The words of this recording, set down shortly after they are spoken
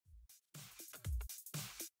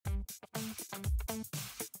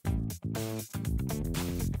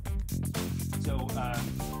So,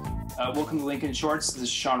 welcome to Lincoln Shorts. This is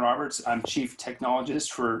Sean Roberts. I'm Chief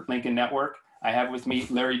Technologist for Lincoln Network. I have with me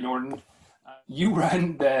Larry Norden. You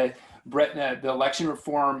run the election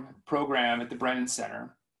reform program at the Brennan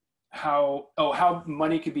Center. How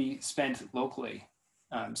money could be spent locally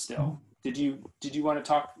still. Did you want to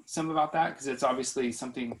talk some about that? Because it's obviously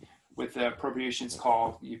something with the appropriations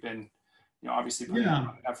call you've been, obviously putting a lot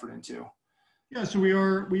of effort into. Yeah, so we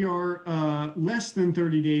are less than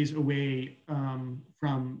 30 days away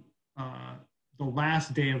from the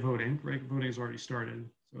last day of voting. Right, voting has already started,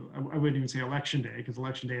 so I wouldn't even say election day because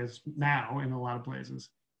election day is now in a lot of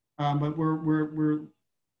places. But we're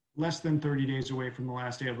less than 30 days away from the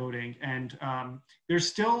last day of voting, and there's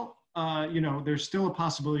still there's still a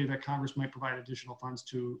possibility that Congress might provide additional funds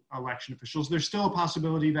to election officials. There's still a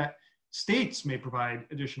possibility that states may provide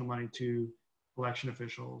additional money to election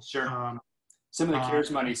officials. Sure. Some of the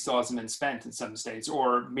CARES money still hasn't been spent in some states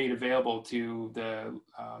or made available to the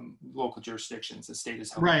local jurisdictions. The state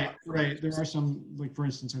is helping. Right. There are some, like for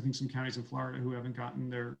instance, I think some counties in Florida who haven't gotten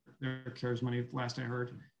their CARES money. Last I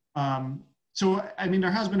heard. So I mean, there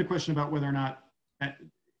has been a question about whether or not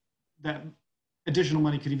that additional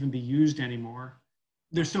money could even be used anymore.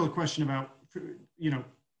 There's still a question about,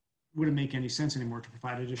 would it make any sense anymore to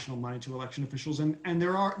provide additional money to election officials? And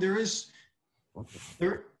there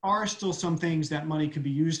are still some things that money could be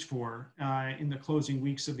used for in the closing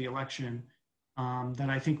weeks of the election that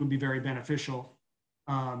I think would be very beneficial.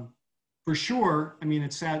 For sure, I mean,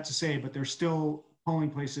 it's sad to say, but there's still polling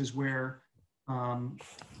places where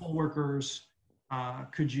poll workers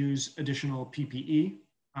could use additional PPE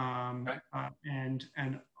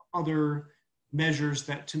and other measures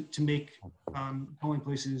that to make polling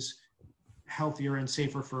places healthier and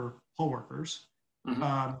safer for poll workers.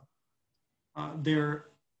 Mm-hmm.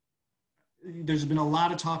 There's been a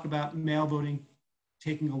lot of talk about mail voting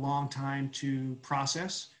taking a long time to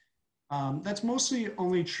process. That's mostly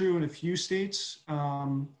only true in a few states. A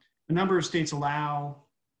number of states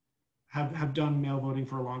have done mail voting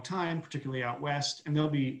for a long time, particularly out west, and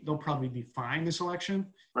they'll probably be fine this election.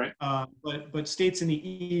 Right. But states in the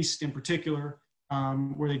East, in particular,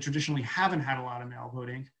 where they traditionally haven't had a lot of mail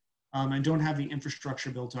voting and don't have the infrastructure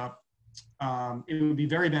built up, it would be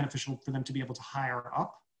very beneficial for them to be able to hire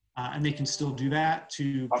up, and they can still do that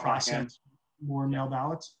to process more mail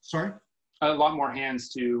ballots. Sorry? A lot more hands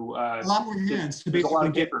to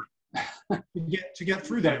basically get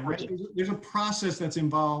through them. Right? There's a process that's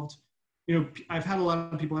involved. I've had a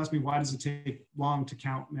lot of people ask me, why does it take long to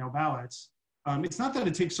count mail ballots? It's not that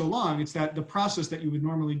it takes so long. It's that the process that you would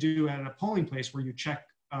normally do at a polling place where you check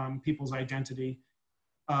people's identity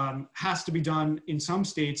has to be done in some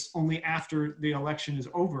states only after the election is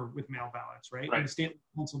over with mail ballots, right? In the state of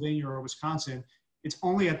Pennsylvania or Wisconsin, it's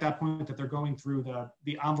only at that point that they're going through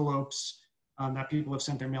the envelopes that people have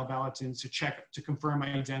sent their mail ballots in to check, to confirm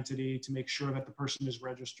identity, to make sure that the person is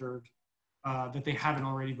registered, that they haven't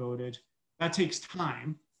already voted. That takes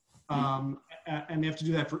time. And they have to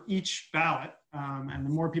do that for each ballot. And the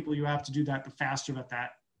more people you have to do that, the faster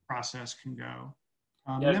that process can go.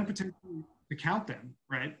 And then potentially to count them,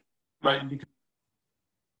 right? Because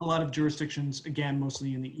a lot of jurisdictions, again,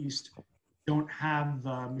 mostly in the East, don't have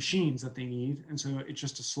the machines that they need. And so it's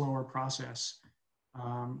just a slower process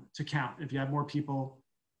to count. If you have more people,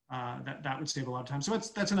 that would save a lot of time. So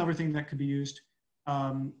that's another thing that could be used.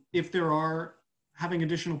 If there are having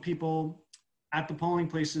additional people at the polling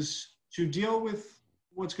places to deal with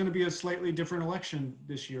what's going to be a slightly different election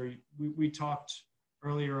this year. We talked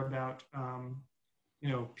earlier about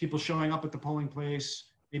people showing up at the polling place,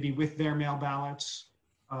 maybe with their mail ballots.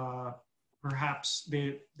 Perhaps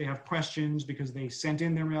they have questions because they sent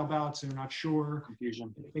in their mail ballots and they're not sure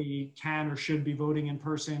if they can or should be voting in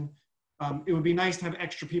person. It would be nice to have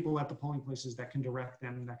extra people at the polling places that can direct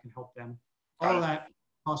them, that can help them. All of that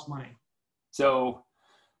costs money. So,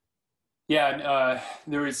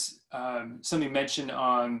 there was something mentioned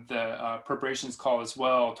on the appropriations call as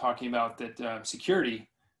well, talking about that security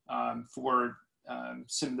for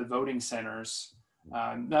some of the voting centers,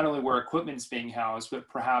 not only where equipment is being housed, but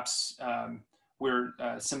perhaps where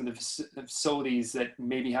some of the facilities that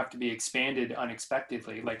maybe have to be expanded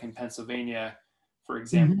unexpectedly, like in Pennsylvania, for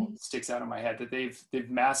example, sticks out in my head that they've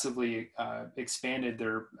massively expanded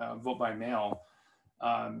their vote by mail,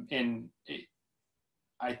 and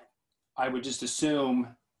I would just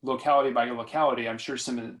assume locality by locality. I'm sure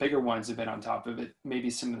some of the bigger ones have been on top of it. Maybe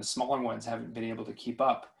some of the smaller ones haven't been able to keep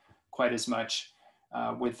up quite as much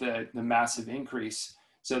with the massive increase.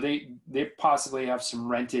 So they possibly have some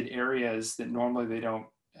rented areas that normally they don't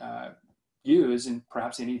use, and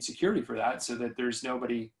perhaps they need security for that so that there's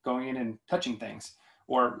nobody going in and touching things,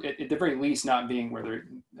 or at the very least not being where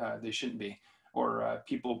they shouldn't be, or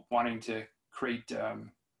people wanting to create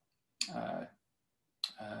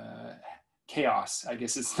chaos, I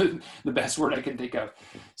guess is the best word I can think of.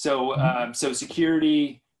 So so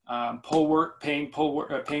security, paying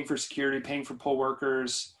for security, paying for poll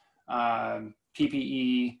workers,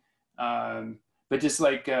 PPE, but just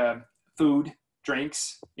like food,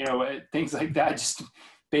 drinks, you know, things like that, just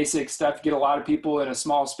basic stuff. To get a lot of people in a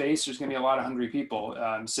small space, there's going to be a lot of hungry people.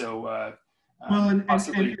 Well, and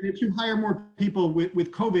if you hire more people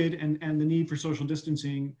with COVID and the need for social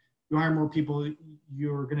distancing, you hire more people,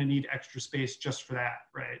 you're going to need extra space just for that,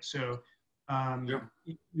 right? So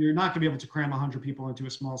you're not going to be able to cram 100 people into a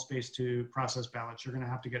small space to process ballots. You're going to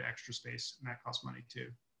have to get extra space, and that costs money too.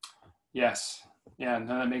 Yes. Yeah,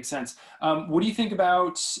 no, that makes sense. What do you think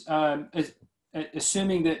about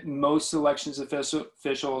assuming that most elections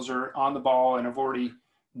officials are on the ball and have already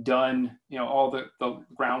done, you know, all the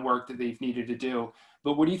groundwork that they've needed to do,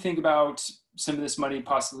 but what do you think about some of this money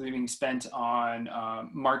possibly being spent on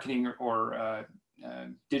marketing or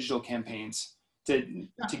digital campaigns to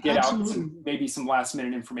get Absolutely. out maybe some last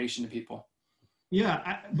minute information to people?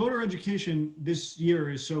 Yeah, voter education this year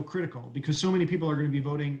is so critical because so many people are going to be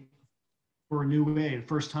voting for a new way. The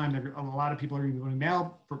first time, a lot of people are going to be voting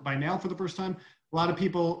by mail for the first time. A lot of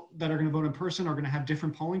people that are going to vote in person are going to have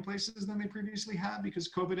different polling places than they previously had because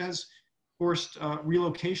COVID has forced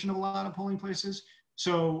relocation of a lot of polling places.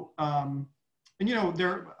 So, and you know,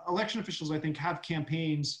 their election officials, I think, have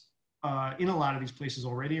campaigns in a lot of these places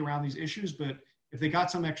already around these issues, but if they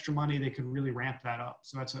got some extra money, they could really ramp that up.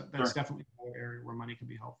 So that's definitely another area where money can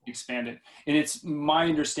be helpful. Expand it. And it's my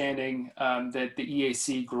understanding that the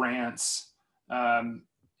EAC grants,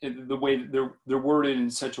 the way they're worded in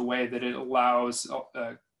such a way that it allows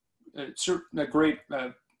a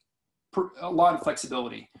lot of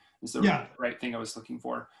flexibility is the right thing I was looking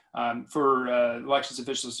for elections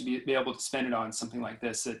officials to be able to spend it on something like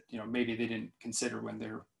this that, you know, maybe they didn't consider when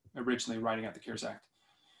they're originally writing out the CARES Act.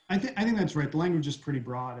 I think that's right. The language is pretty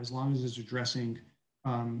broad as long as it's addressing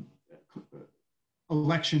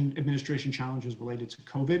election administration challenges related to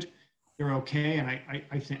COVID. They're okay, and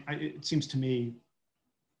I think it seems to me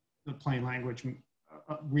the plain language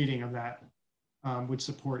reading of that would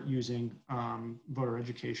support using voter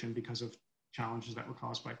education because of challenges that were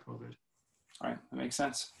caused by COVID. All right, that makes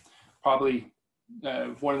sense. Probably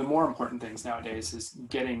one of the more important things nowadays is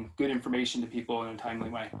getting good information to people in a timely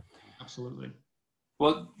way. Absolutely.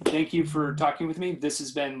 Well, thank you for talking with me. This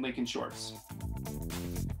has been Lincoln Shorts.